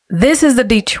This is the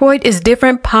Detroit is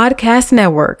Different podcast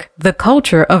network, the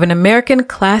culture of an American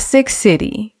classic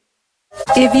city.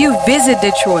 If you visit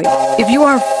Detroit, if you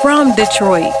are from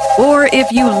Detroit, or if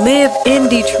you live in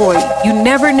Detroit, you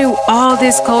never knew all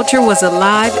this culture was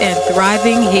alive and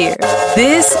thriving here.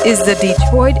 This is the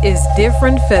Detroit is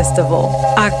Different Festival.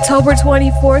 October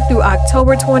 24th through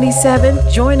October 27th,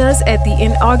 join us at the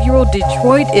inaugural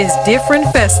Detroit is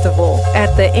Different Festival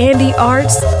at the Andy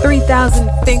Arts, 3000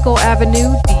 Finkel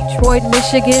Avenue, Detroit,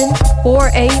 Michigan,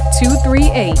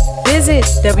 48238. Visit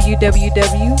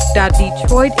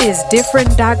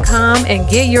www.detroitisdifferent.com and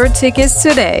get your tickets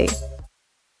today.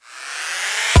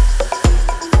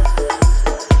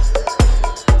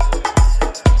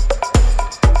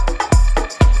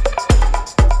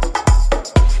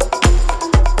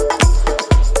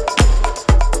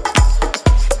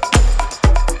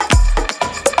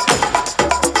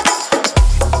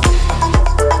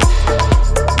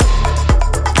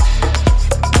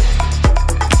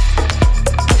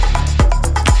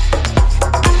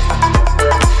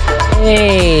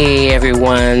 Hey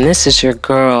everyone, this is your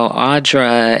girl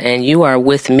Audra, and you are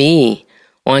with me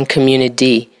on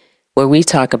Community, where we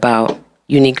talk about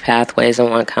unique pathways and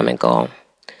one common goal.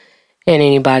 And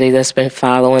anybody that's been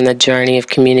following the journey of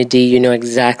Community, you know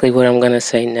exactly what I'm going to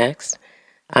say next.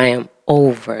 I am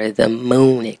over the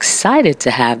moon excited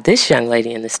to have this young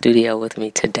lady in the studio with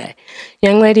me today.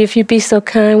 Young lady, if you'd be so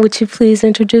kind, would you please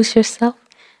introduce yourself?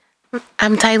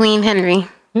 I'm Tylene Henry.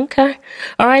 Okay.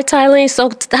 All right, Tylene. So,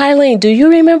 Tylene, do you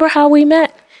remember how we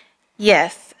met?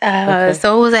 Yes. Okay.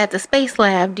 So it was at the Space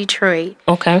Lab, Detroit.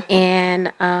 Okay.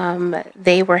 And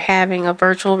they were having a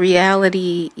virtual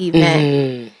reality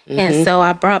event. Mm-hmm. And so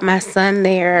I brought my son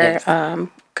there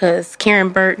because Karen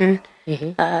Burton,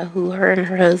 who her and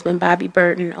her husband, Bobby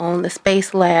Burton, own the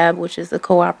Space Lab, which is a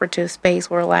cooperative space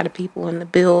where a lot of people in the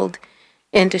build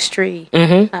industry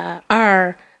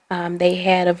are. They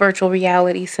had a virtual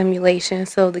reality simulation,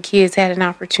 so the kids had an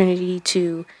opportunity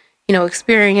to,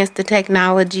 experience the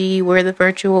technology, wear the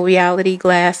virtual reality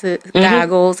glasses,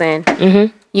 goggles, and,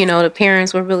 the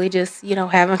parents were really just,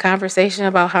 having a conversation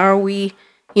about how are we,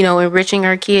 enriching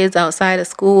our kids outside of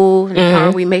school, and how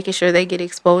are we making sure they get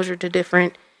exposure to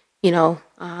different,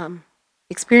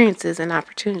 experiences and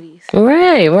opportunities.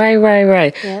 Right.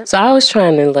 Yep. So I was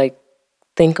trying to,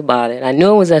 think about it. I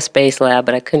knew it was at Space Lab,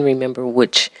 but I couldn't remember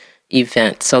which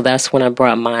event. So that's when I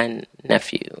brought my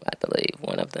nephew, I believe,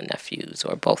 one of the nephews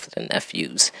or both of the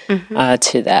nephews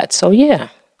to that. So yeah,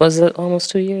 was it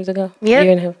almost 2 years ago? Yeah.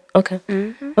 Year and a half? Okay.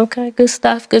 Okay, good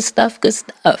stuff. So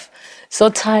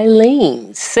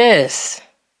Tylene, sis,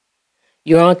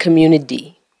 you're on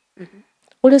Community.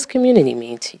 What does community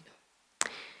mean to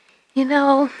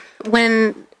you?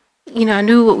 When I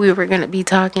knew what we were going to be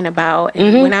talking about.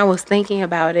 And when I was thinking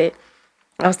about it,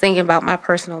 I was thinking about my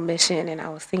personal mission, and I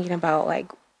was thinking about,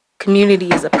 community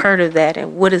is a part of that,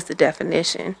 and what is the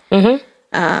definition? And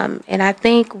I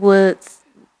think what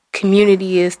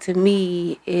community is to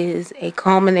me is a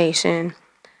culmination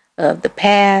of the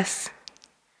past,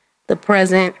 the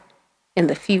present, and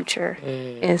the future.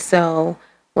 And so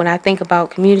when I think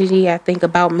about community, I think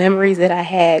about memories that I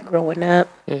had growing up.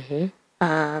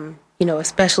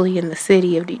 Especially in the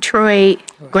city of Detroit,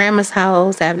 grandma's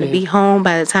house, having to be home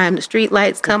by the time the street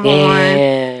lights come on.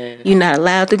 You're not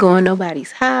allowed to go in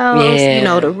nobody's house.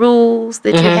 The rules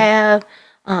that you have.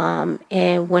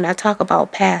 And when I talk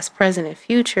about past, present, and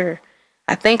future,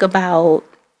 I think about,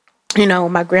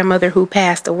 my grandmother who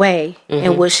passed away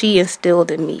and what she instilled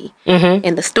in me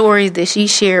and the stories that she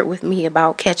shared with me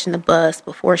about catching the bus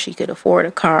before she could afford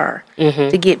a car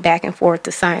to get back and forth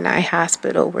to Sinai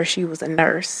Hospital where she was a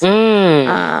nurse.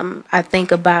 I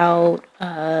think about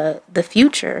the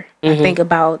future. I think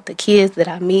about the kids that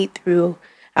I meet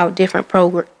throughout different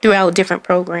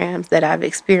programs that I've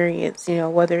experienced,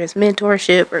 whether it's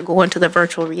mentorship or going to the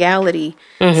virtual reality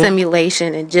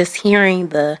simulation and just hearing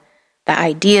the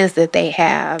ideas that they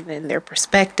have and their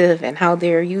perspective and how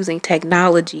they're using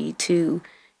technology to,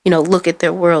 look at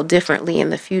their world differently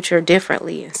and the future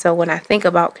differently. And so when I think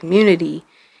about community,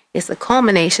 it's a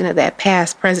culmination of that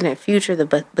past, present, and future.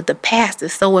 But the past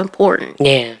is so important.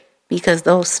 Yeah. Because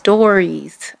those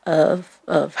stories of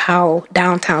how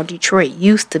downtown Detroit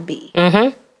used to be,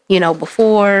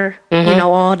 before,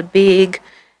 all the big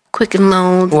Quicken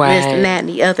Loans, this and that and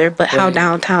the other, but how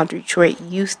downtown Detroit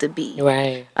used to be.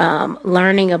 Right.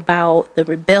 Learning about the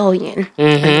rebellion,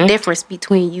 the difference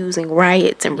between using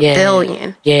riots and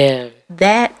rebellion. Yeah.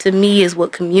 That, to me, is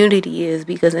what community is,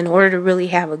 because in order to really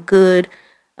have a good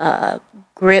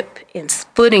grip and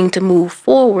footing to move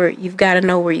forward, you've got to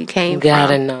know where you came from. You got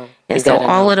to know. And so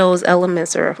all of those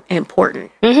elements are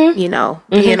important, you know,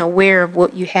 being aware of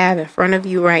what you have in front of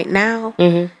you right now,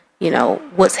 you know,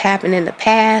 what's happened in the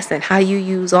past and how you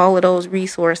use all of those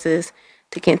resources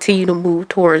to continue to move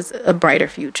towards a brighter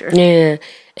future. Yeah.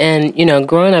 And, you know,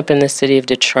 growing up in the city of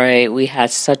Detroit, we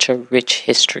had such a rich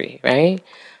history, right?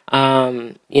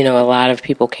 You know, a lot of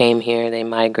people came here. They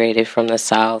migrated from the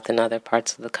South and other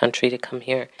parts of the country to come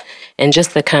here. And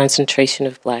just the concentration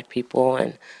of Black people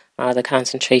and the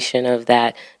concentration of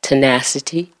that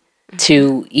tenacity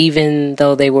to, even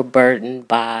though they were burdened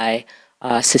by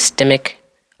systemic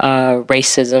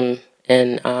racism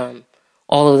and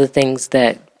all of the things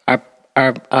that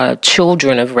are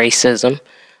children of racism,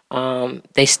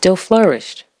 they still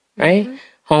flourished, right?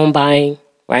 Home buying,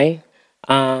 right?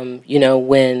 You know,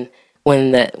 when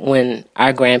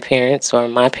our grandparents or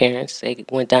my parents, they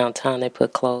went downtown, they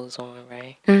put clothes on,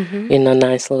 right? You know,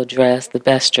 nice little dress, the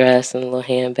best dress, and a little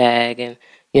handbag, and,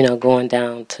 you know, going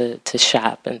down to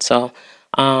shop. And so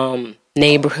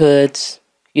neighborhoods,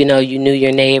 you know, you knew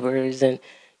your neighbors, and,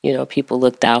 you know, people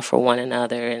looked out for one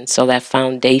another. And so that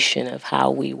foundation of how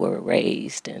we were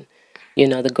raised and, you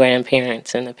know, the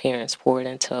grandparents and the parents poured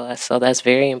into us. So that's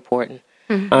very important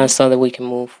so that we can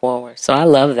move forward. So I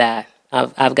love that.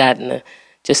 I've gotten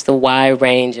just a wide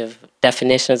range of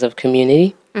definitions of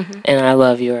community, and I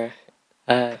love your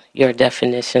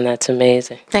definition. That's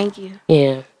amazing. Thank you.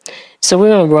 Yeah. So we're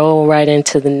going to roll right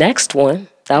into the next one.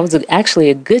 That was actually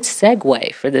a good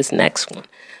segue for this next one.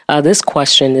 This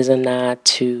question is a nod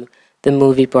to the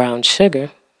movie Brown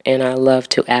Sugar, and I love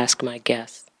to ask my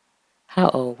guests, how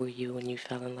old were you when you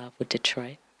fell in love with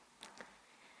Detroit?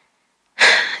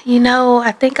 You know,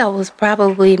 I think I was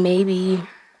probably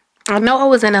I know I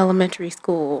was in elementary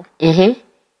school.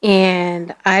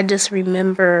 And I just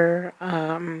remember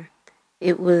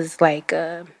it was like,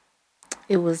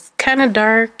 it was kind of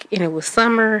dark and it was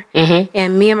summer.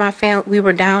 And me and my family, we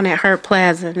were down at Hart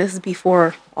Plaza. And this is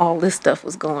before all this stuff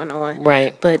was going on.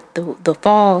 Right. But the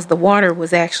falls, the water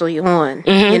was actually on,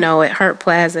 you know, at Hart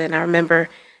Plaza. And I remember,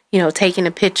 you know, taking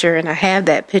a picture, and I have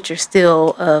that picture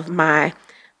still of my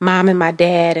mom and my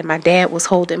dad was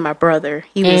holding my brother.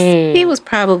 He was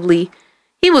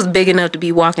big enough to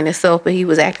be walking himself, but he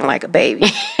was acting like a baby.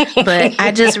 But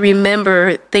I just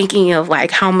remember thinking of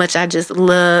like how much I just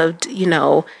loved, you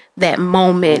know, that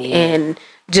moment and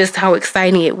just how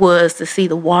exciting it was to see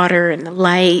the water and the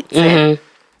lights. And,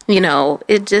 you know,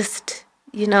 it just,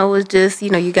 you know, it just, you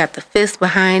know, you got the fist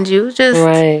behind you. Just,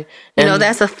 right. You know,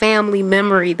 that's a family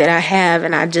memory that I have,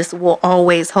 and I just will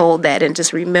always hold that and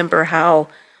just remember how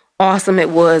awesome it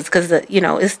was, because, you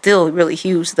know, it's still really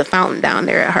huge, the fountain down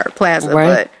there at Hart Plaza.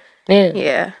 Right. But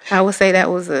yeah, I would say that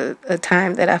was a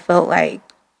time that I felt like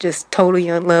just totally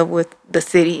in love with the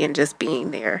city and just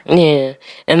being there. Yeah,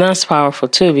 and that's powerful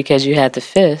too, because you had the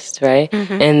fist, right?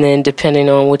 And then depending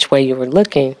on which way you were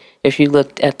looking, if you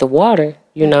looked at the water,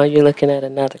 you know, you're looking at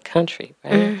another country,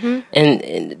 right?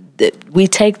 And we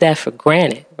take that for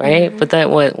granted, right? But that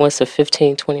what's a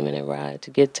 15, 20-minute ride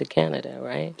to get to Canada,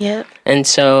 right? Yep. And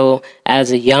so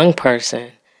as a young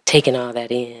person, taking all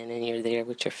that in, and you're there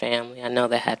with your family, I know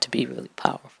that had to be really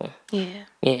powerful. Yeah.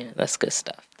 Yeah, that's good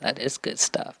stuff. That is good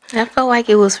stuff. I felt like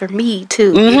it was for me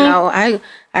too. You know, I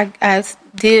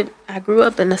grew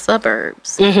up in the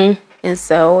suburbs. And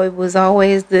so it was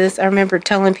always this. I remember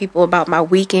telling people about my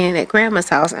weekend at Grandma's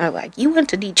house, and they're like, "You went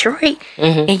to Detroit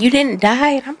and you didn't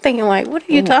die?" And I'm thinking, like, "What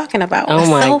are you talking about? It's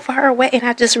so far away." And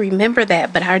I just remember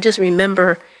that. But I just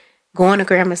remember going to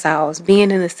Grandma's house,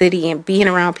 being in the city, and being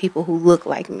around people who look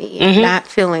like me, and not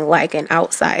feeling like an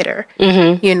outsider.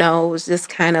 You know, it was just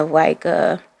kind of like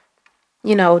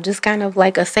just kind of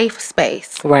like a safe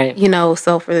space, right? You know,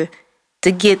 so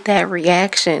to get that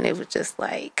reaction, it was just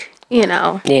like. You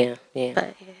know. Yeah.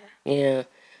 But, yeah.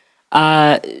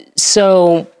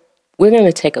 So we're going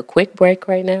to take a quick break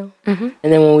right now. And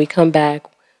then when we come back,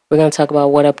 we're going to talk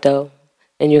about What Up, Though?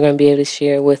 And you're going to be able to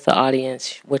share with the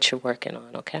audience what you're working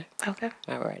on, okay? Okay.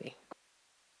 All righty.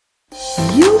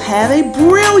 You have a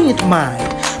brilliant mind.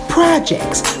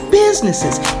 Projects,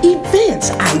 businesses,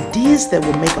 events, ideas that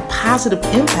will make a positive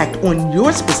impact on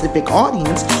your specific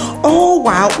audience, all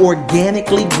while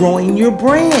organically growing your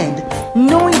brand.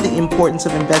 Knowing the importance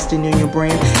of investing in your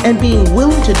brand and being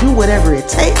willing to do whatever it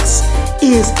takes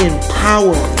is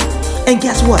empowering. And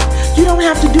guess what? You don't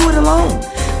have to do it alone.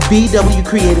 BW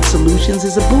Creative Solutions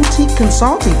is a boutique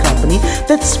consulting company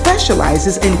that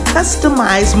specializes in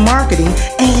customized marketing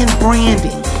and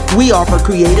branding. We offer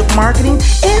creative marketing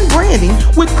and branding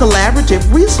with collaborative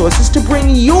resources to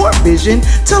bring your vision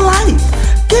to life.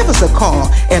 Give us a call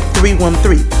at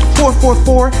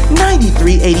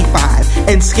 313-444-9385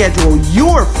 and schedule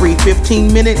your free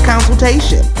 15-minute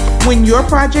consultation. When your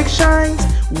project shines,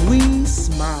 we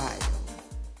smile.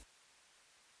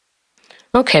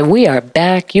 Okay, we are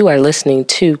back. You are listening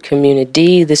to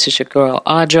Community. This is your girl,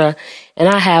 Audra, and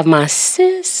I have my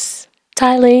sis,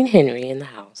 Tylene Henry, in the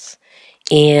house.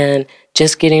 And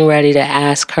just getting ready to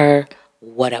ask her,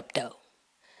 what up, though?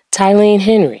 Tylene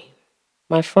Henry,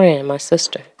 my friend, my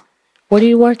sister, what are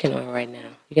you working on right now?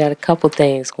 You got a couple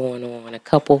things going on,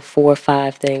 4 or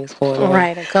 5 things going on.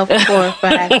 Right, 4 or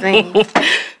 5 things.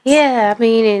 Yeah, I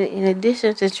mean, in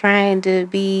addition to trying to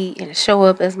be and show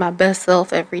up as my best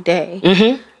self every day,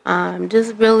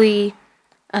 just really,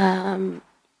 forwarding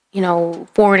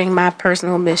my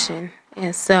personal mission.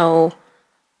 And so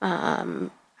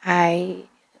I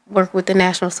work with the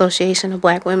National Association of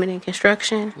Black Women in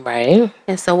Construction. Right.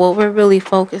 And so what we're really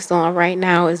focused on right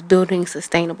now is building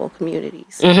sustainable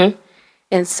communities.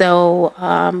 And so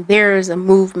there is a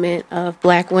movement of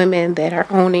Black women that are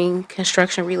owning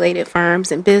construction-related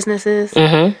firms and businesses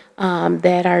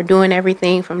that are doing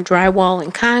everything from drywall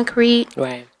and concrete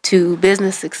to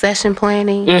business succession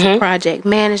planning to project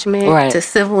management to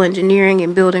civil engineering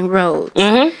and building roads.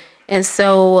 And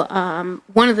so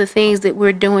one of the things that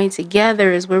we're doing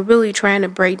together is we're really trying to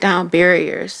break down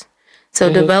barriers.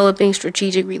 So developing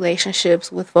strategic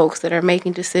relationships with folks that are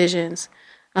making decisions,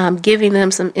 giving them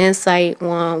some insight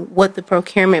on what the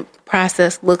procurement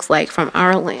process looks like from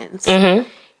our lens,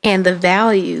 and the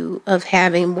value of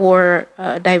having more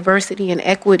diversity and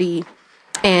equity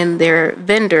in their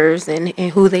vendors and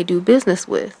who they do business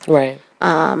with. Right.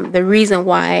 The reason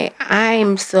why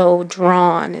I'm so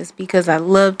drawn is because I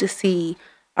love to see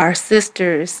our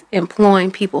sisters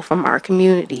employing people from our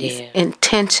communities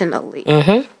intentionally.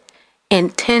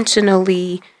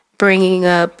 Intentionally bringing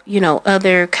up,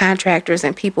 other contractors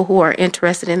and people who are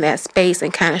interested in that space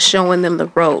and kind of showing them the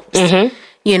ropes.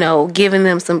 Giving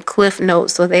them some cliff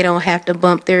notes so they don't have to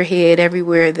bump their head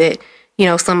everywhere that,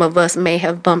 some of us may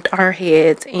have bumped our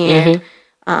heads. And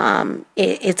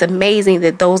it's amazing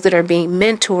that those that are being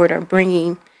mentored are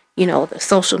bringing, the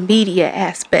social media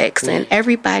aspects, and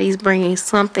everybody's bringing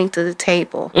something to the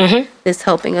table that's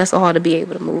helping us all to be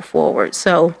able to move forward.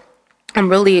 So I'm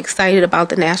really excited about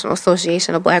the National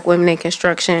Association of Black Women in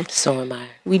Construction. So am I.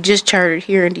 We just chartered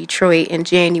here in Detroit in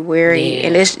January,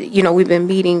 and it's, we've been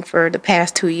meeting for the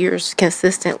past 2 years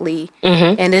consistently,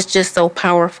 and it's just so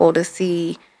powerful to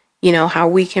see, how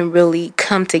we can really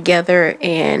come together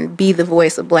and be the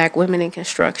voice of Black women in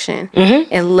construction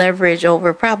and leverage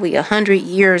over probably 100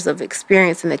 years of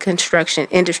experience in the construction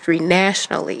industry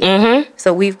nationally.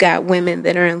 So we've got women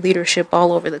that are in leadership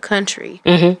all over the country,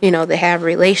 that have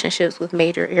relationships with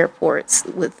major airports,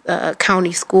 with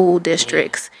county school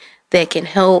districts that can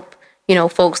help,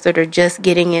 folks that are just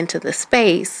getting into the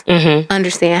space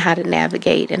understand how to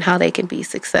navigate and how they can be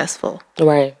successful.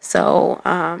 Right. So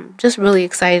just really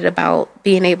excited about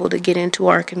being able to get into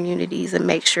our communities and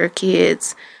make sure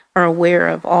kids are aware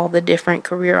of all the different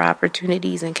career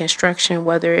opportunities in construction,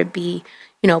 whether it be,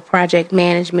 project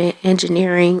management,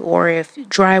 engineering, or if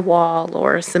drywall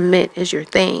or cement is your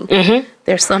thing.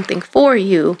 There's something for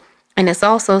you. And it's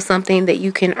also something that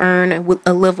you can earn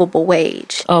a livable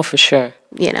wage. Oh, for sure.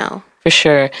 For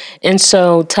sure. And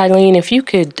so, Tylene, if you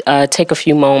could take a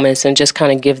few moments and just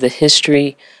kind of give the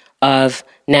history of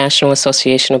National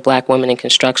Association of Black Women in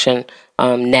Construction,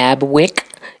 NABWIC.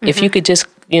 If you could just,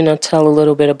 tell a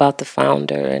little bit about the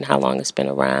founder and how long it's been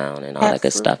around and all that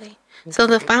good stuff. So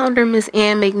the founder, Ms.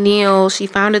 Ann McNeil, she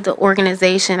founded the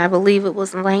organization, I believe it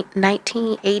was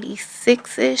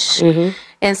 1986-ish.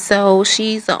 And so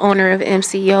she's the owner of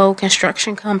MCO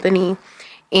Construction Company.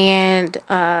 And,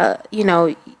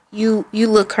 you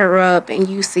look her up and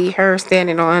you see her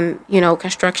standing on,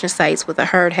 construction sites with a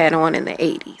hard hat on in the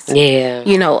 80s. Yeah.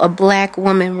 A Black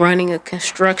woman running a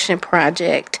construction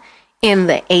project in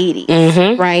the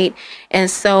 80s, right? And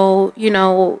so,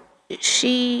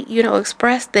 she,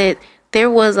 expressed that there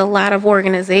was a lot of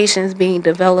organizations being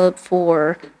developed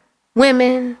for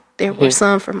women. There were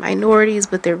some for minorities,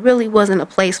 but there really wasn't a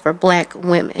place for Black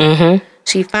women.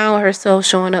 She found herself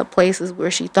showing up places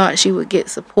where she thought she would get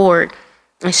support,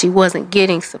 and she wasn't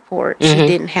getting support. She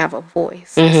didn't have a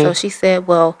voice. So she said,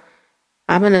 well,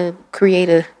 I'm going to create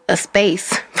a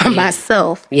space for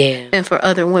myself and for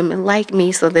other women like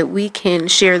me so that we can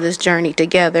share this journey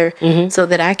together so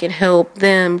that I can help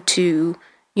them to,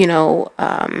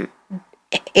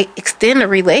 extend the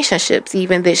relationships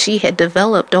even that she had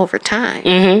developed over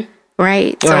time.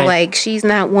 Right? So, like, she's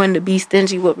not one to be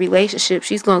stingy with relationships.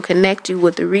 She's going to connect you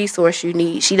with the resource you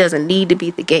need. She doesn't need to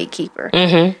be the gatekeeper,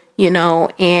 you know,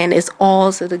 and it's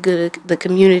all to the good of the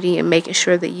community and making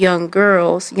sure that young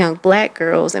girls, young Black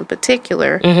girls in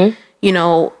particular, you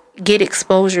know, get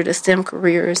exposure to STEM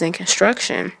careers and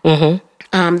construction.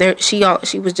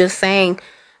 She was just saying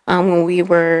when we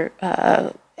were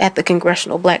at the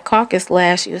Congressional Black Caucus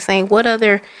last, she was saying, what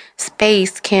other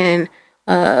space can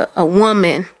a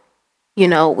woman, you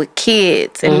know, with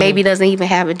kids and maybe doesn't even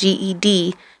have a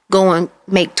GED go and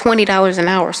make $20 an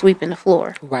hour sweeping the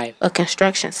floor? Right. A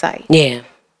construction site. Yeah.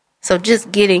 So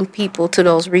just getting people to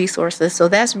those resources. So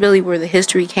that's really where the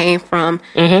history came from,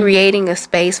 creating a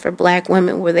space for Black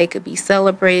women where they could be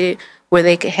celebrated, where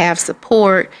they could have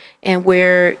support, and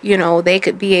where, you know, they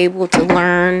could be able to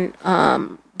learn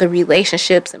the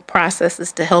relationships and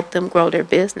processes to help them grow their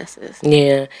businesses.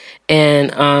 Yeah.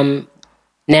 And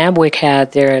NABWIC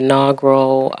had their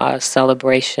inaugural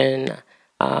celebration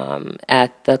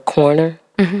at the corner,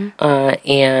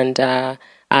 and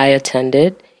I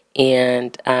attended.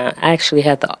 And I actually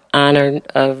had the honor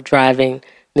of driving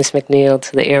Miss McNeil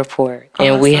to the airport.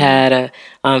 And we had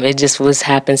it just was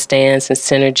happenstance and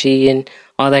synergy and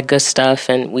all that good stuff.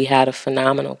 And we had a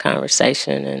phenomenal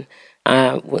conversation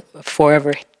and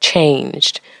forever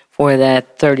changed for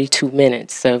that 32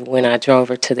 minutes of when I drove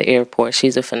her to the airport.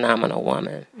 She's a phenomenal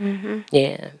woman.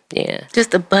 Yeah.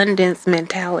 Just abundance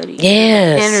mentality.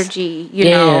 Yes. Energy, you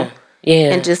know.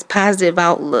 Yeah. And just positive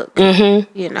outlook,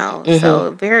 you know.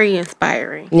 So very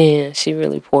inspiring. Yeah, she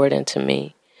really poured into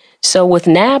me. So with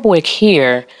NABWIC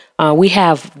here, we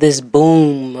have this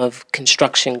boom of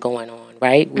construction going on,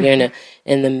 right? We're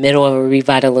in the middle of a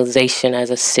revitalization as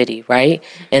a city, right?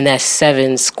 In that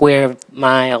 7 square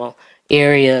mile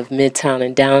area of Midtown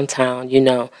and downtown, you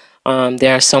know,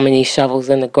 there are so many shovels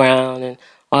in the ground and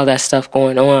all that stuff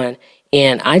going on.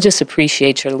 And I just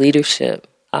appreciate your leadership.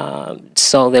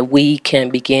 So that we can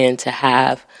begin to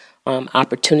have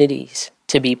opportunities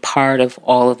to be part of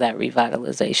all of that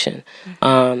revitalization,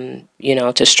 you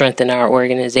know, to strengthen our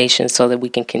organization so that we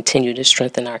can continue to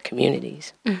strengthen our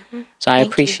communities. So I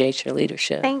appreciate your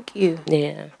leadership. Thank you.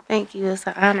 Yeah. Thank you. It's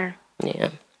an honor.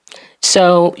 Yeah.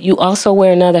 So you also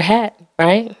wear another hat,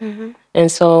 right? And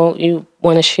so you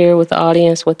want to share with the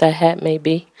audience what that hat may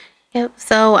be? Yep.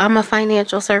 So I'm a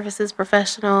financial services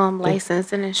professional. I'm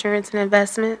licensed in insurance and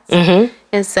investments.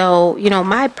 And so, you know,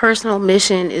 my personal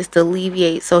mission is to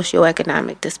alleviate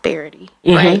socioeconomic disparity,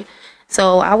 right?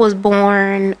 So I was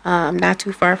born not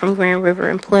too far from Grand River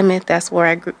in Plymouth. That's where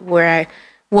I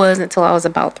was until I was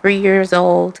about 3 years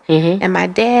old. And my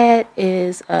dad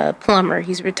is a plumber.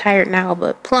 He's retired now,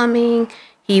 but plumbing.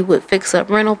 He would fix up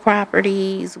rental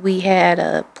properties. We had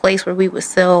a place where we would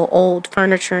sell old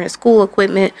furniture and school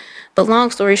equipment. But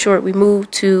long story short, we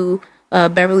moved to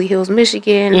Beverly Hills,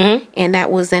 Michigan, and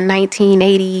that was in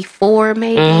 1984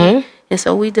 maybe. And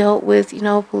so we dealt with, you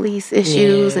know, police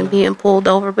issues and being pulled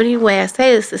over. But anyway, I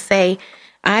say this to say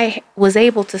I was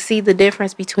able to see the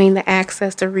difference between the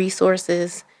access to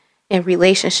resources and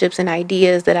relationships and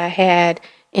ideas that I had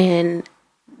in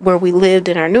where we lived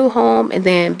in our new home, and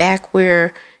then back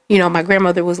where, you know, my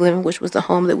grandmother was living, which was the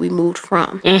home that we moved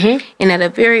from. And at a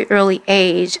very early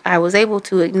age, I was able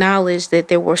to acknowledge that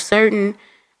there were certain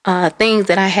things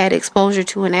that I had exposure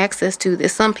to and access to that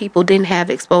some people didn't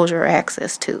have exposure or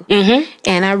access to.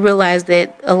 And I realized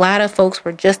that a lot of folks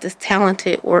were just as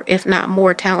talented, or if not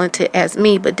more talented as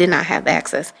me, but did not have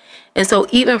access. And so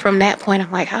even from that point,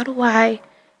 I'm like, how do I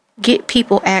get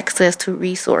people access to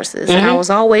resources? And I was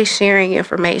always sharing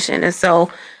information. And so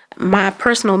my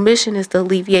personal mission is to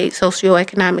alleviate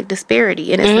socioeconomic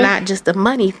disparity. And it's not just a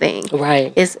money thing.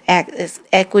 Right. It's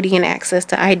equity and access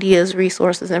to ideas,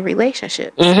 resources, and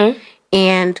relationships.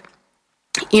 And,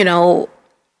 you know,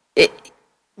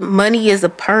 money is a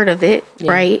part of it,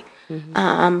 right?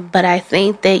 But I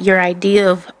think that your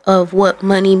idea of what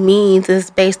money means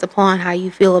is based upon how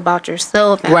you feel about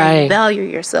yourself and how you value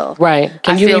yourself. Right.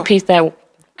 Can you repeat that?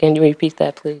 Can you repeat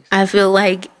that, please? I feel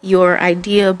like your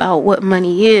idea about what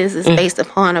money is based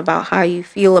upon about how you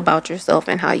feel about yourself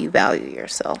and how you value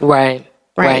yourself. Right.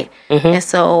 And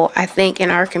so I think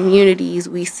in our communities,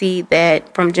 we see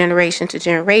that from generation to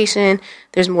generation,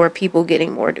 there's more people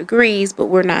getting more degrees, but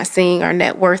we're not seeing our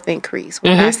net worth increase.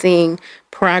 We're not seeing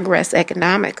progress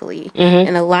economically.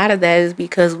 And a lot of that is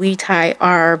because we tie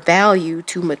our value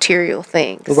to material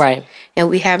things. Right. And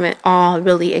we haven't all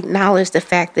really acknowledged the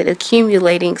fact that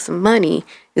accumulating some money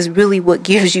is really what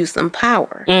gives you some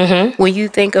power. When you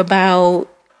think about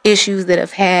issues that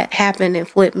have happened in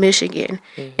Flint, Michigan,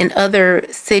 and other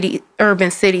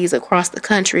urban cities across the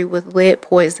country with lead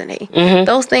poisoning.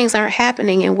 Those things aren't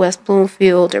happening in West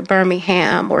Bloomfield or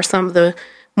Birmingham or some of the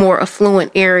more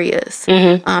affluent areas.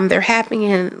 They're happening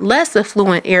in less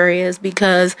affluent areas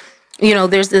because,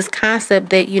 there's this concept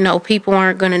that, people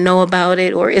aren't going to know about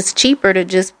it, or it's cheaper to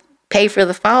just pay for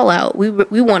the fallout.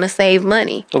 We want to save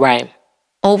money. Right.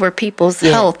 Over people's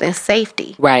health and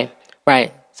safety. Right.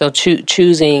 So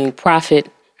choosing profit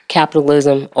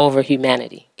capitalism over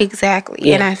humanity. Exactly.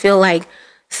 Yeah. And I feel like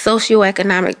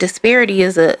socioeconomic disparity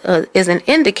is an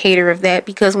indicator of that,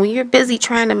 because when you're busy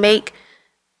trying to make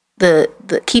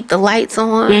keep the lights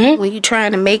on, when you're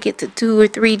trying to make it to 2 or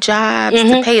 3 jobs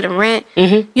to pay the rent,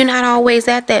 you're not always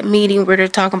at that meeting where they're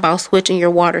talking about switching your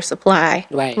water supply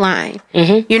line.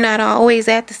 You're not always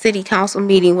at the city council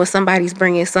meeting when somebody's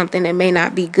bringing something that may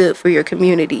not be good for your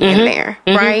community in there,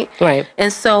 right?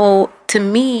 And so, to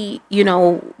me,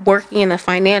 working in a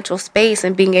financial space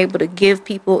and being able to give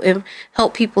people and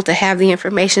help people to have the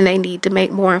information they need to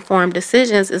make more informed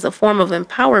decisions is a form of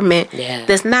empowerment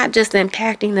that's not just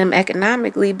impacting them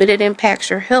economically, but it impacts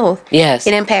your health. Yes.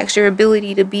 It impacts your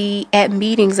ability to be at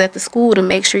meetings at the school to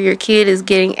make sure your kid is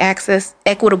getting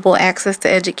equitable access to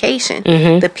education.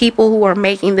 The people who are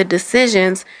making the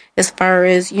decisions as far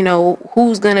as,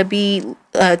 who's going to be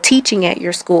teaching at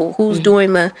your school, who's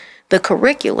doing the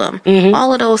curriculum,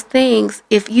 all of those things,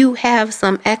 if you have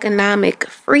some economic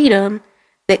freedom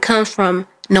that comes from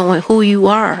knowing who you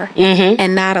are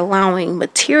and not allowing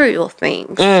material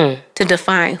things to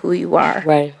define who you are.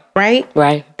 Right?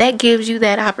 That gives you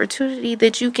that opportunity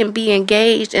that you can be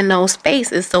engaged in those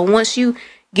spaces. So once you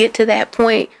get to that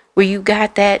point where you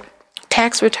got that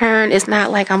tax return, it's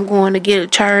not like I'm going to get a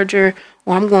charger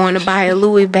or I'm going to buy a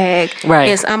Louis bag.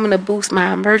 It's I'm going to boost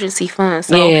my emergency fund.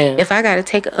 So if I got to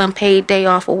take an unpaid day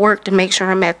off of work to make sure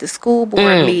I'm at the school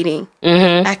board meeting,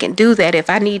 I can do that. If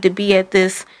I need to be at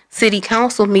this city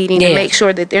council meeting to make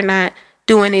sure that they're not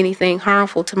doing anything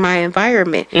harmful to my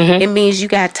environment, it means you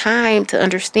got time to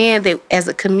understand that as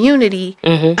a community,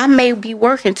 I may be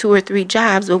working 2 or 3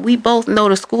 jobs, but we both know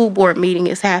the school board meeting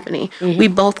is happening. We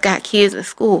both got kids in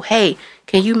school. Hey,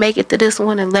 can you make it to this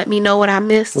one and let me know what I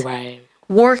missed?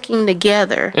 Working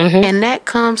together. And that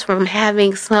comes from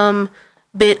having some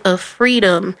bit of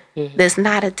freedom that's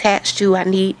not attached to, I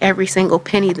need every single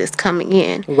penny that's coming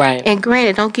in. And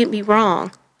granted, don't get me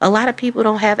wrong, a lot of people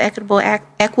don't have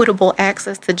equitable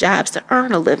access to jobs to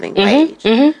earn a living wage.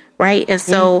 Right? And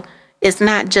so it's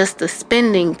not just a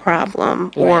spending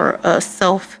problem or a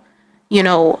self, it's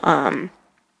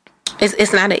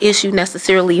not an issue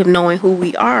necessarily of knowing who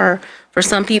we are. For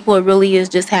some people, it really is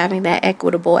just having that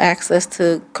equitable access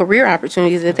to career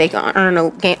opportunities that they can earn a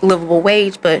livable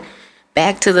wage. But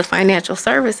back to the financial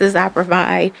services I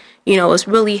provide, it's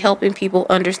really helping people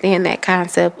understand that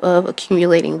concept of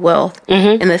accumulating wealth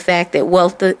and the fact that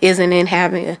wealth isn't in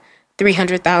having a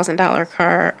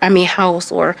 $300,000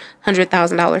 house or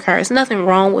 $100,000 car. There's nothing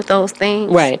wrong with those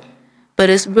things. But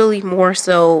it's really more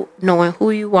so knowing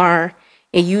who you are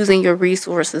and using your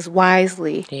resources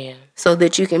wisely so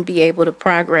that you can be able to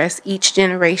progress. Each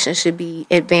generation should be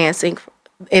advancing.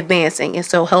 And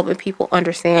so helping people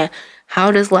understand,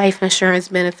 how does life insurance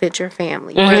benefit your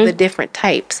family? What are the different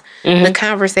types? The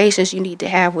conversations you need to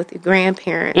have with your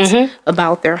grandparents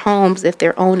about their homes if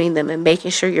they're owning them, and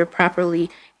making sure you're properly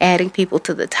adding people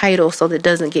to the title so that it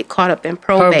doesn't get caught up in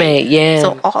probate.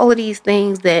 So all of these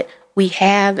things that we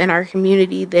have in our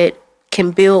community that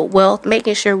can build wealth,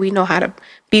 making sure we know how to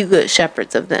be good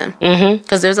shepherds of them.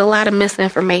 Because there's a lot of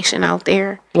misinformation out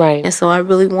there. And so I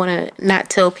really want to not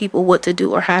tell people what to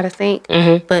do or how to think,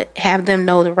 but have them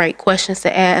know the right questions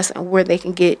to ask and where they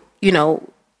can get,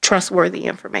 trustworthy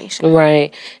information.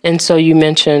 And so you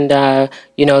mentioned,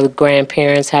 the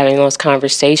grandparents having those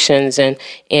conversations, and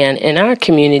in our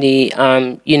community,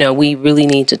 we really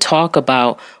need to talk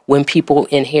about when people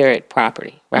inherit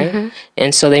property,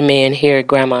 and so they may inherit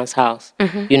grandma's house,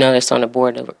 that's on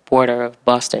the border of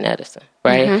Boston, Edison,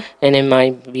 and it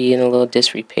might be in a little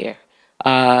disrepair,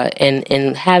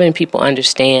 and having people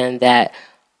understand that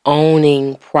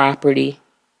owning property,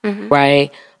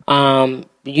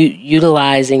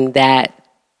 utilizing that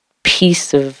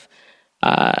piece of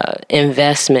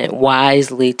investment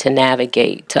wisely to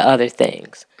navigate to other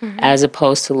things, as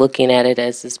opposed to looking at it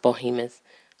as this behemoth,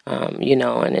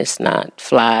 and it's not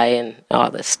fly and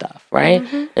all this stuff,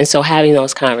 And so having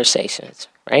those conversations,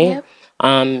 and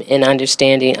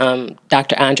understanding,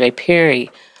 Dr. Andre Perry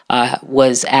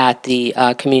was at the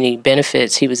community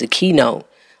benefits. He was a keynote,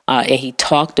 and he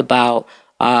talked about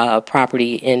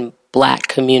property in Black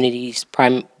communities,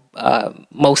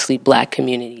 mostly Black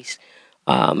communities,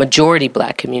 majority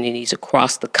Black communities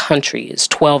across the country. Is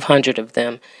 1,200 of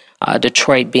them,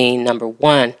 Detroit being number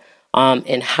one,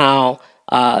 and how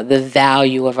the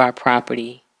value of our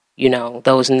property,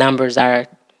 those numbers are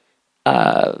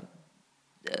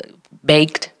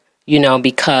baked,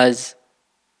 because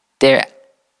they're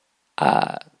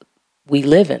we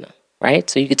live in them, right?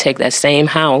 So you could take that same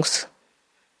house,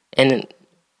 and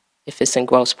if it's in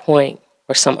Grosse Pointe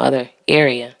or some other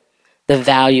area, the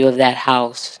value of that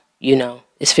house, is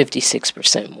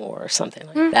 56% more or something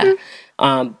like that.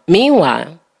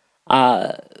 Meanwhile,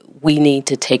 we need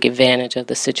to take advantage of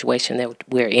the situation that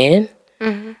we're in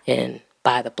and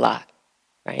buy the block,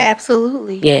 right?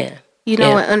 Absolutely. Yeah. And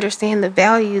understand the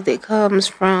value that comes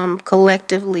from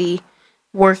collectively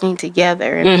working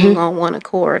together and being on one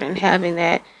accord and having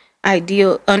that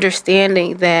ideal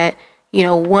understanding that,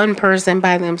 one person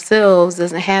by themselves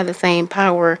doesn't have the same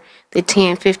power that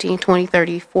 10, 15, 20,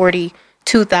 30, 40,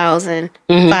 2,000,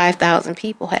 5,000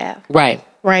 people have. Right.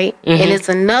 Right? And it's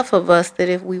enough of us that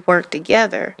if we work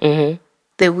together,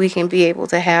 that we can be able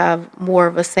to have more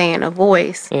of a say and a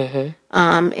voice. And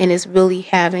it's really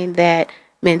having that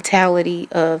mentality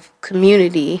of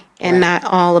community and not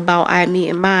all about I, me,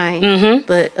 and mine,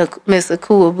 but Miss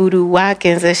Akua Voodoo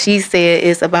Watkins, as she said,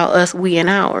 is about us, we, and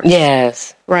ours.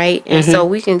 Yes. Right? And so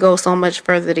we can go so much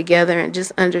further together and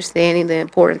just understanding the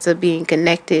importance of being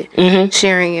connected,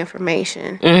 sharing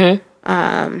information.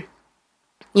 I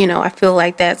feel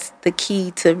like that's the key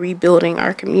to rebuilding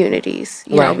our communities,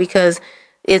 you know, because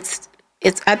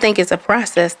I think it's a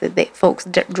process that folks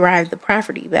drive the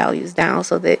property values down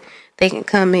so that they can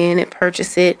come in and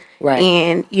purchase it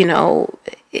and,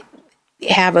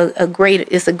 have a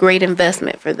great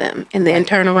investment for them and then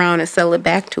turn around and sell it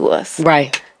back to us.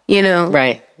 Right.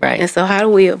 Right. And so how do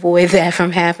we avoid that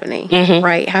from happening?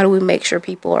 Right. How do we make sure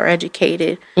people are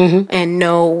educated and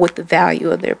know what the value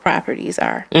of their properties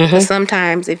are? Because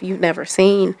sometimes if you've never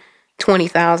seen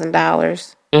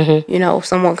 $20,000, if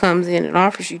someone comes in and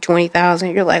offers you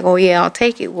 $20,000, you're like, oh yeah, I'll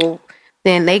take it. Well,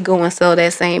 then they go and sell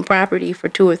that same property for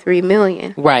 $2 or $3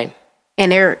 million. Right.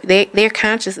 And their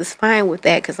conscience is fine with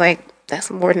that because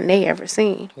that's more than they ever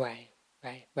seen. Right.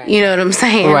 You know what I'm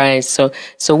saying? Right. So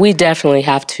we definitely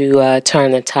have to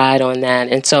turn the tide on that.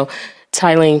 And so,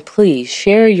 Tylene, please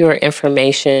share your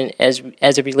information as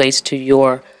it relates to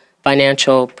your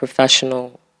financial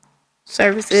professional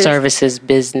services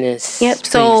business. Yep.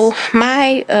 Please. So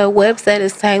my website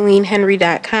is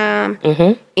TyleneHenry.com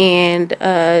and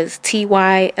it's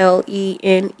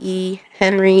TYLENE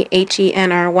Henry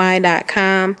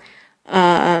HENRY.com.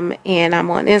 And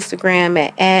I'm on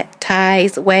Instagram at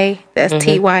TysWay. That's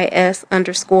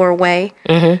TYS_way.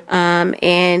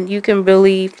 And you can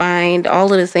really find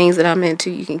all of the things that I'm into.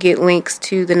 You can get links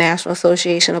to the National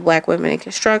Association of Black Women in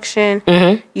Construction.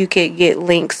 You could get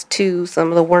links to some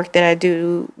of the work that I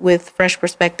do with Fresh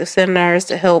Perspective seminars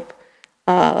to help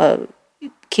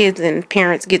kids and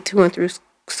parents get to and through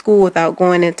school without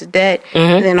going into debt.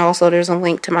 And then also there's a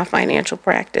link to my financial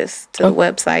practice to the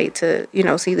website to,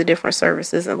 see the different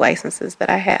services and licenses that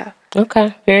I have.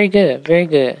 Okay. Very good. Very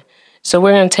good. So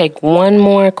we're going to take one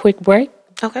more quick break.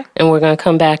 Okay. And we're going to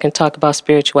come back and talk about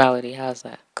spirituality. How's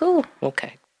that? Cool.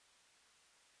 Okay.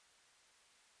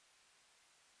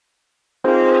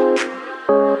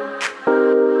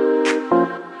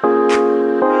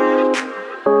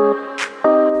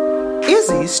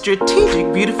 Izzy's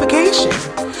Strategic Beautification.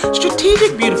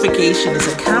 Strategic Beautification is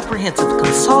a comprehensive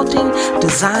consulting,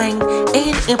 design,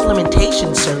 and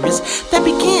implementation service that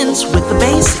begins with the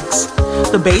basics.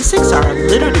 The basics are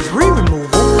litter debris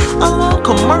removal along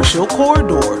commercial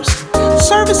corridors.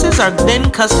 Services are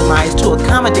then customized to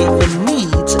accommodate the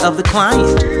needs of the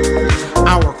client.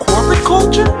 Our corporate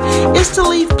culture is to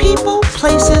leave people,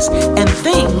 places, and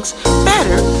things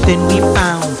better than we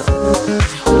found them.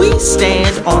 We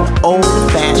stand on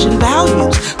old-fashioned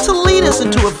values to lead us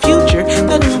into a future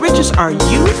that enriches our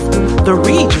youth, the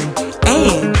region,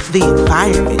 and the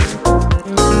environment.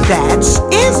 That's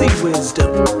Izzy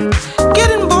Wisdom.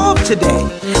 Get involved today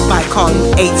by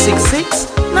calling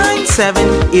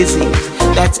 866-97-IZZY.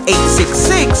 That's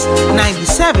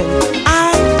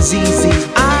 866-97-IZZIE.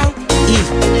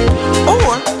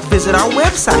 Or visit our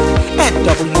website at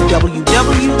www.izzyllc.com.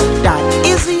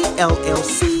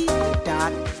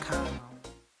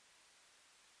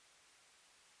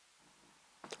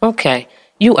 Okay,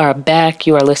 you are back.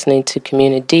 You are listening to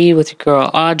Community with your girl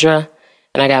Audra,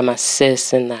 and I got my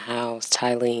sis in the house,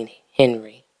 Tylene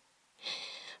Henry.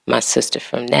 My sister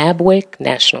from NABWIC,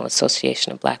 National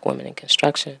Association of Black Women in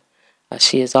Construction.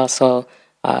 She is also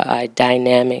a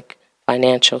dynamic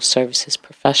financial services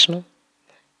professional.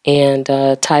 And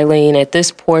Tylene, at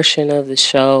this portion of the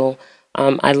show,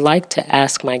 I like to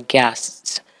ask my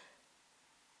guests,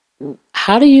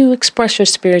 how do you express your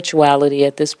spirituality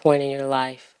at this point in your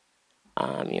life?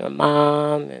 You're a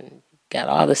mom and got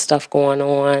all this stuff going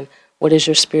on. What does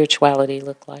your spirituality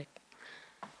look like?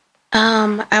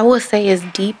 I would say it's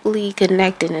deeply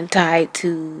connected and tied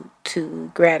to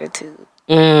gratitude.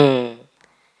 And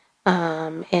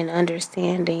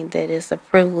understanding that it's a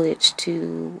privilege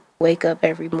to wake up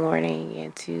every morning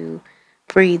and to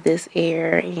breathe this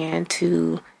air and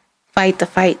to fight the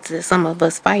fights that some of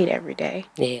us fight every day.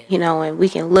 Yeah. And we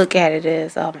can look at it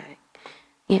as,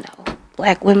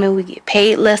 Black women, we get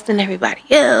paid less than everybody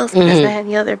else, this, that, and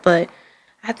the other. But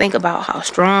I think about how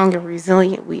strong and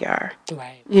resilient we are.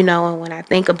 Right. And when I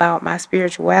think about my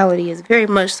spirituality, it's very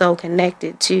much so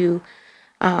connected to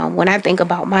when I think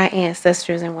about my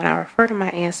ancestors, and when I refer to my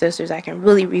ancestors, I can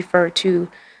really refer to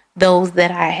those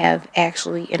that I have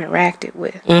actually interacted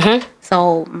with.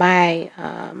 So my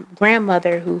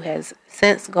grandmother, who has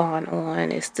since gone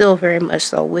on, is still very much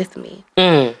so with me.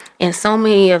 And so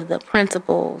many of the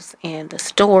principles and the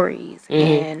stories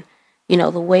and,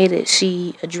 the way that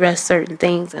she addressed certain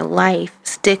things in life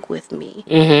stick with me.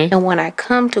 And when I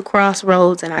come to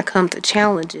crossroads and I come to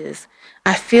challenges,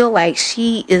 I feel like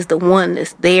she is the one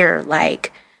that's there,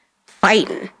 like,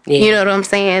 fighting. You know what I'm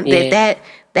saying?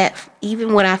 That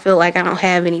even when I feel like I don't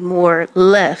have any more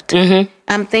left,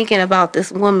 I'm thinking about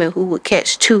this woman who would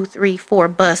catch 2, 3, 4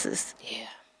 buses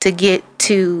to get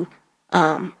to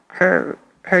her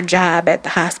job at the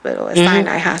hospital, at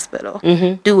Sinai Hospital,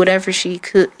 do whatever she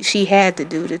had to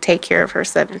do to take care of her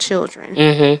 7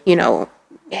 children.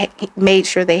 Made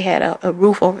sure they had a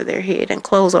roof over their head and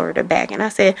clothes over their back. And I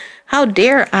said, how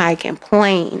dare I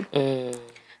complain?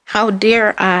 How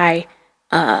dare I,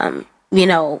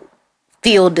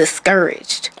 feel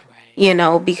discouraged,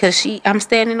 because I'm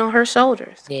standing on her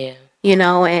shoulders.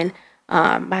 And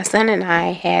my son and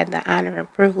I had the honor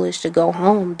and privilege to go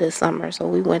home this summer. So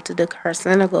we went to Dakar,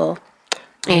 Senegal.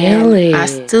 And I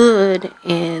stood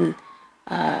in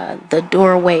the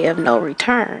doorway of no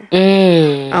return.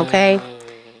 Okay?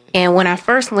 And when I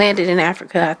first landed in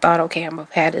Africa, I thought, okay, I'm going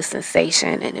to have this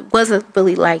sensation. And it wasn't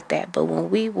really like that. But when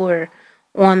we were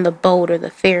on the boat or the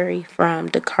ferry from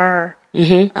Dakar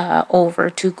over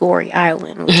to Gorée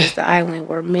Island, which is the island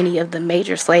where many of the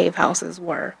major slave houses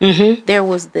were, there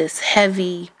was this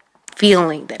heavy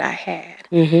feeling that I had.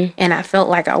 And I felt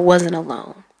like I wasn't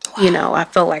alone. Wow. I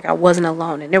felt like I wasn't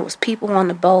alone. And there was people on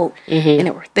the boat and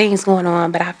there were things going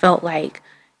on. But I felt like,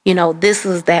 this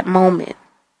was that moment.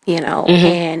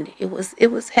 And it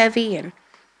was heavy, and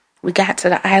we got to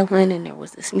the island, and there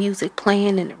was this music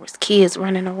playing, and there was kids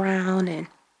running around. And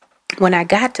when I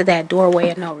got to that doorway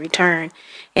of no return,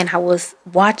 and I was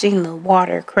watching the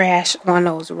water crash on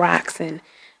those rocks and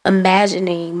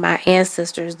imagining my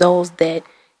ancestors, those that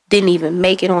didn't even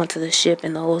make it onto the ship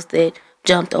and those that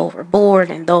jumped overboard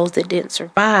and those that didn't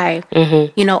survive,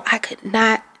 I could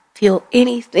not feel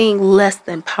anything less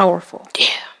than powerful.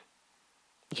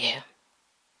 Yeah.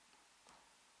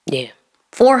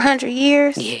 400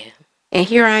 years? Yeah. And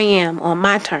here I am on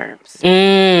my terms.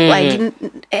 Like,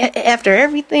 after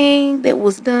everything that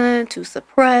was done to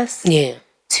suppress,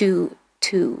 to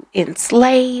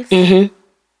enslave, here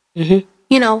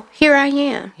I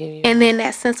am. And then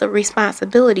that sense of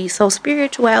responsibility. So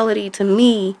spirituality to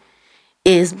me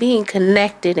is being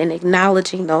connected and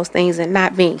acknowledging those things and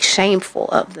not being shameful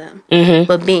of them,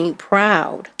 but being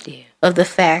proud of the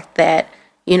fact that,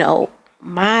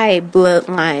 my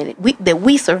bloodline, that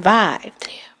we survived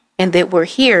and that we're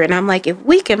here. And I'm like, if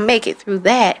we can make it through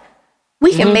that,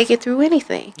 we can make it through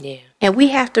anything. And we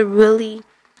have to really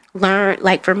learn,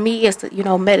 like for me, it's,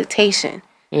 meditation,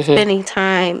 spending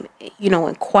time,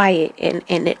 in quiet. And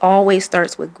it always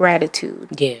starts with gratitude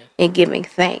and giving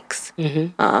thanks.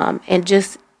 And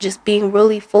just being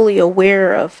really fully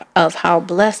aware of how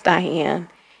blessed I am.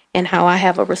 And how I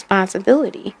have a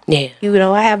responsibility. I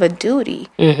have a duty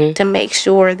to make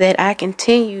sure that I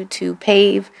continue to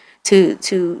pave, to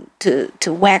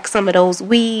whack some of those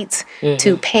weeds,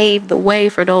 to pave the way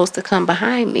for those to come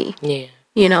behind me.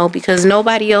 Because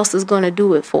nobody else is going to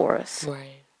do it for us.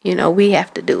 Right. We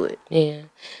have to do it. Yeah.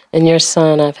 And your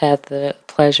son, I've had the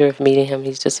pleasure of meeting him.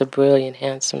 He's just a brilliant,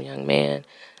 handsome young man.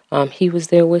 He was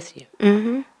there with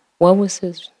you. What was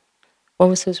his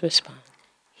response?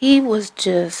 He was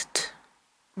just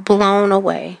blown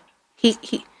away. He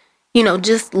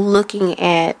just looking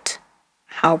at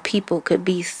how people could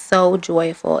be so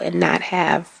joyful and not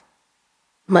have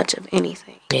much of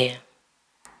anything.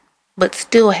 But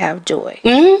still have joy.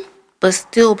 But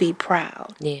still be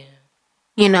proud.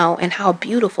 And how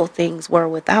beautiful things were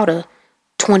without a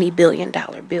 $20 billion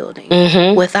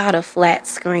building without a flat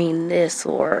screen this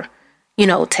or,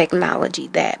 technology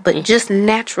that. But just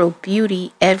natural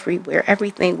beauty everywhere.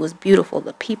 Everything was beautiful.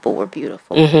 The people were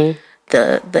beautiful.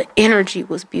 The energy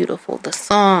was beautiful. The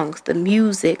songs, the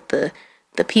music, the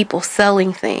people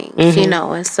selling things,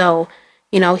 And so,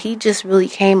 he just really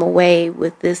came away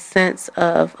with this sense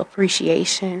of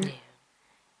appreciation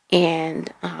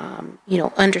and,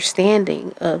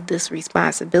 understanding of this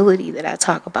responsibility that I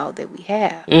talk about that we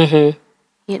have, Yeah.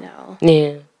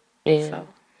 So,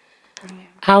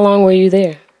 How long were you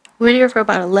there? We were there for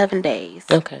about 11 days.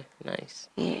 Okay, nice.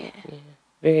 Yeah.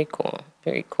 Very cool.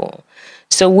 Very cool.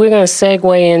 So we're going to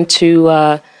segue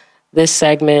into this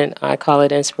segment. I call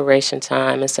it Inspiration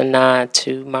Time. It's a nod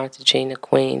to Martha Jean the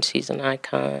Queen. She's an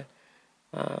icon.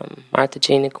 Martha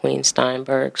Jean the Queen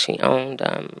Steinberg. She owned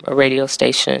a radio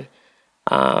station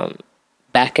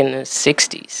back in the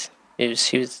 60s.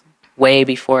 She was way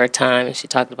before her time, and she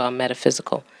talked about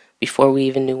metaphysical before we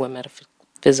even knew what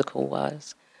metaphysical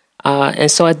was.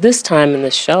 And so at this time in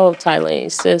the show,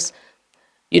 Tylene, sis,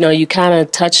 you kind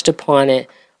of touched upon it.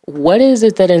 What is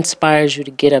it that inspires you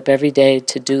to get up every day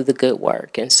to do the good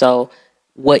work? And so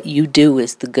what you do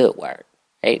is the good work,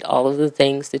 right? All of the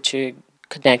things that you're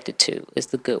connected to is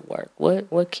the good work.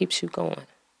 What keeps you going?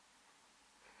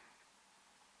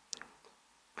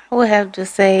 I would have to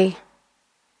say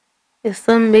it's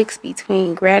some mix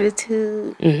between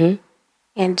gratitude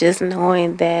and just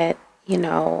knowing that,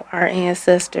 our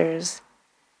ancestors,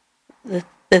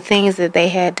 the things that they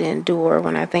had to endure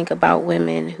when I think about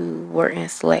women who were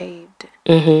enslaved,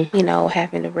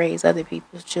 having to raise other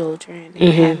people's children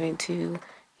and having to,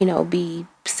 be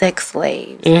sex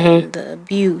slaves and the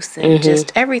abuse and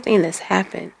just everything that's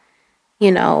happened,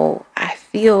 I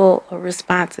feel a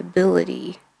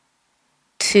responsibility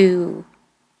to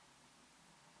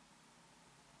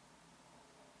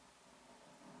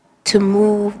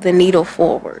move the needle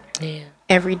forward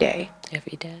every day.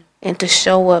 Every day. And to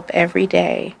show up every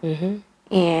day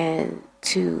and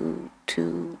to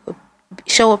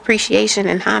show appreciation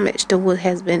and homage to what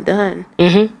has been done.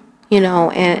 And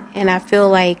I feel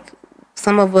like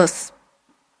some of us,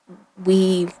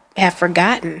 we have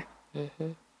forgotten,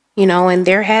 and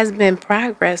there has been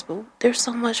progress, but there's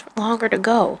so much longer to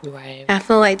go. Right. I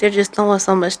feel like they're just throwing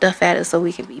so much stuff at us so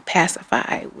we can be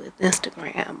pacified with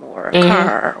Instagram or a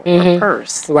car or a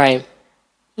purse. Right.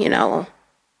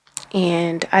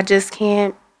 And I just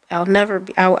can't, I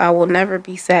will never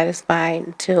be satisfied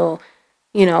until,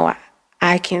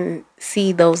 I can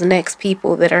see those next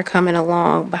people that are coming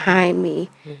along behind me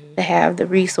that have the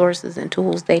resources and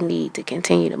tools they need to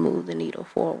continue to move the needle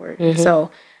forward.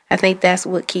 So I think that's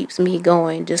what keeps me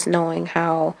going, just knowing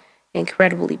how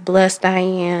incredibly blessed I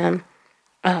am,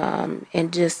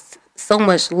 and just so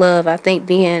much love. I think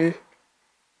being,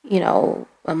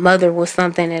 a mother was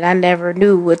something that I never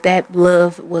knew what that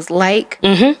love was like,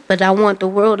 but I want the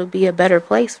world to be a better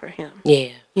place for him. Yeah.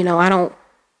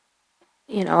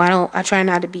 I try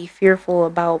not to be fearful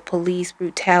about police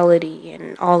brutality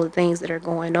and all the things that are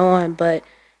going on, but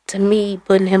to me,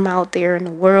 putting him out there in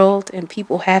the world and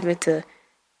people having to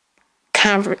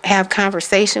have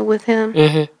conversation with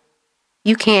him,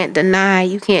 you can't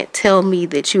tell me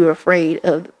that you're afraid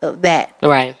of that.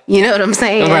 Right. You know what I'm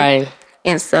saying? Right.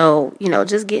 And so,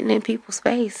 just getting in people's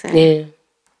face. And,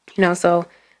 so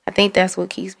I think that's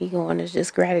what keeps me going is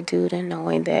just gratitude and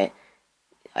knowing that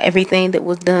everything that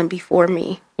was done before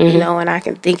me, and I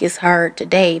can think it's hard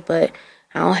today, but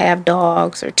I don't have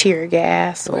dogs or tear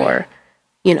gas or,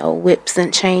 whips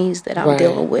and chains that I'm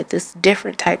dealing with. It's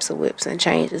different types of whips and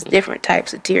chains. It's different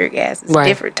types of tear gas. It's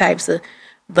different types of,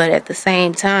 but at the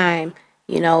same time,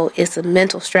 it's a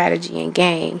mental strategy and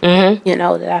game,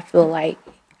 that I feel like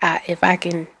if I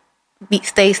can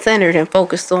stay centered and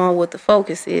focused on what the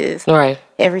focus is,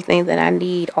 everything that I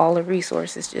need, all the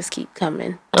resources just keep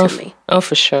coming to me. Oh,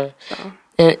 for sure. So.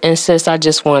 And sis, I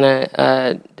just want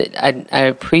to, I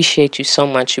appreciate you so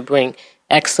much. You bring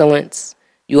excellence.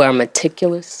 You are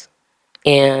meticulous.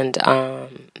 And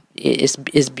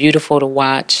it's beautiful to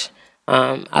watch.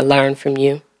 I learn from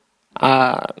you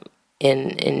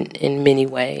in many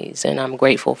ways. And I'm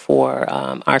grateful for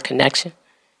our connection.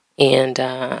 And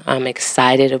I'm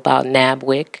excited about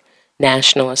NABWIC,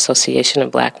 National Association of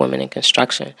Black Women in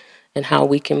Construction, and how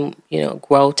we can,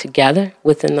 grow together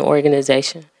within the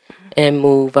organization and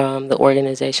move the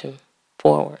organization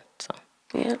forward. So,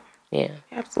 yeah,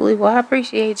 absolutely. Well, I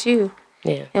appreciate you,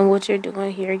 and what you're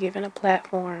doing here, giving a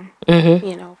platform,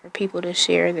 for people to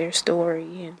share their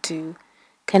story and to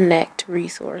connect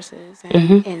resources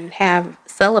and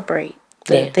celebrate.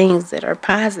 the things that are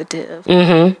positive,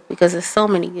 because there's so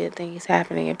many good things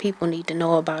happening, and people need to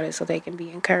know about it so they can be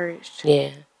encouraged.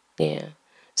 Yeah.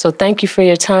 So thank you for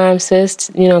your time, sis.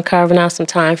 Carving out some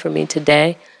time for me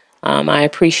today. I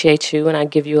appreciate you, and I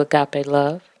give you agape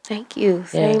love. Thank you.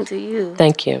 Same to you.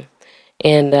 Thank you.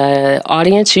 And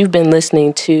audience, you've been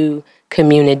listening to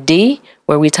Community,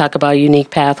 where we talk about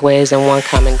unique pathways and one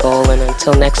common goal. And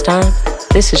until next time,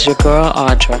 this is your girl,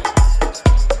 Audra.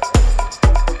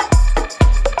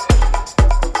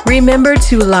 Remember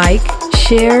to like,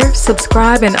 share,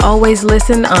 subscribe, and always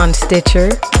listen on Stitcher,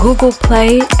 Google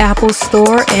Play, Apple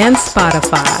Store, and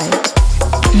Spotify.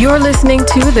 You're listening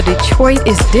to the Detroit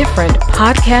is Different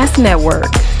Podcast Network.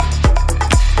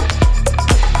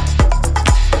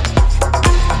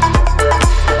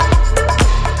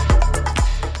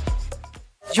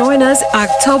 Join us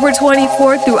October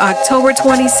 24th through October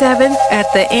 27th at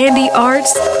the Andy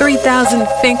Arts, 3000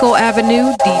 Finkel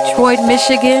Avenue, Detroit,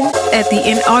 Michigan, at the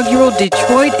inaugural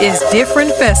Detroit is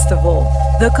Different Festival.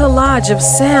 The collage of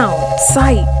sound,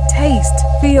 sight, taste,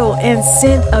 feel, and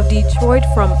scent of Detroit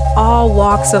from all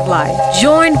walks of life.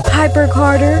 Join Piper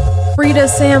Carter, Frida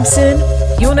Sampson,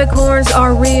 Unicorns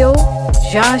Are Real,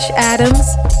 Josh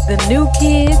Adams, The New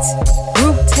Kids,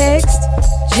 Group Text,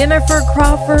 Jennifer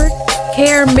Crawford,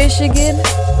 Care Michigan,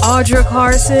 Audra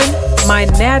Carson, My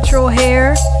Natural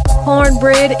Hair,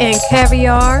 Cornbread and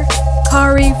Caviar,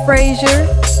 Kari Frazier,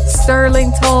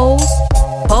 Sterling Tolles,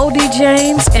 Bodie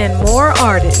James, and more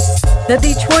artists. The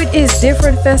Detroit is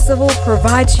Different Festival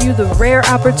provides you the rare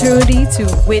opportunity to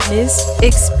witness,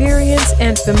 experience,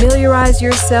 and familiarize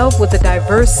yourself with the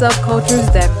diverse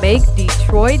subcultures that make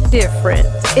Detroit different.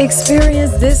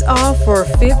 Experience this all for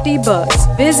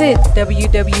 $50. Visit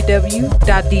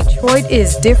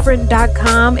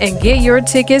www.detroitisdifferent.com and get your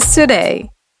tickets today.